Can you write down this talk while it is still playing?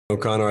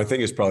O'Connor, I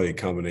think it's probably a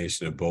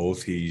combination of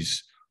both.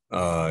 He's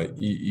gotten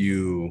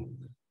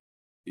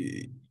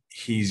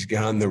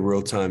the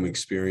real time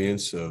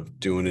experience of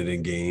doing it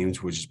in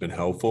games, which has been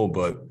helpful.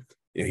 But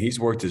he's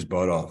worked his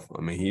butt off.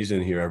 I mean, he's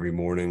in here every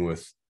morning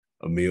with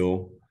a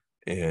meal,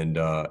 and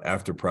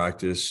after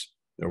practice,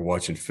 they're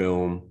watching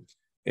film,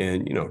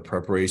 and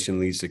preparation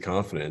leads to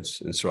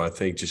confidence. And so I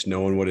think just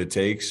knowing what it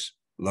takes,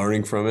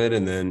 learning from it,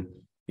 and then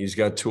he's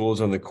got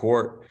tools on the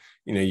court.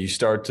 You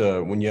start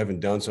to, when you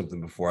haven't done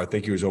something before, I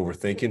think he was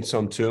overthinking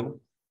some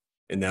too.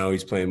 And now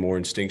he's playing more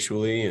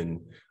instinctually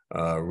and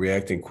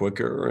reacting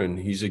quicker, and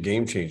he's a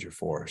game changer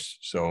for us.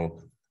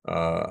 So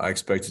I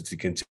expect it to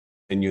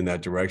continue in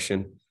that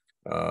direction.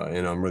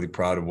 And I'm really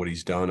proud of what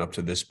he's done up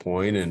to this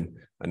point, and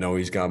I know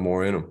he's got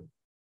more in him.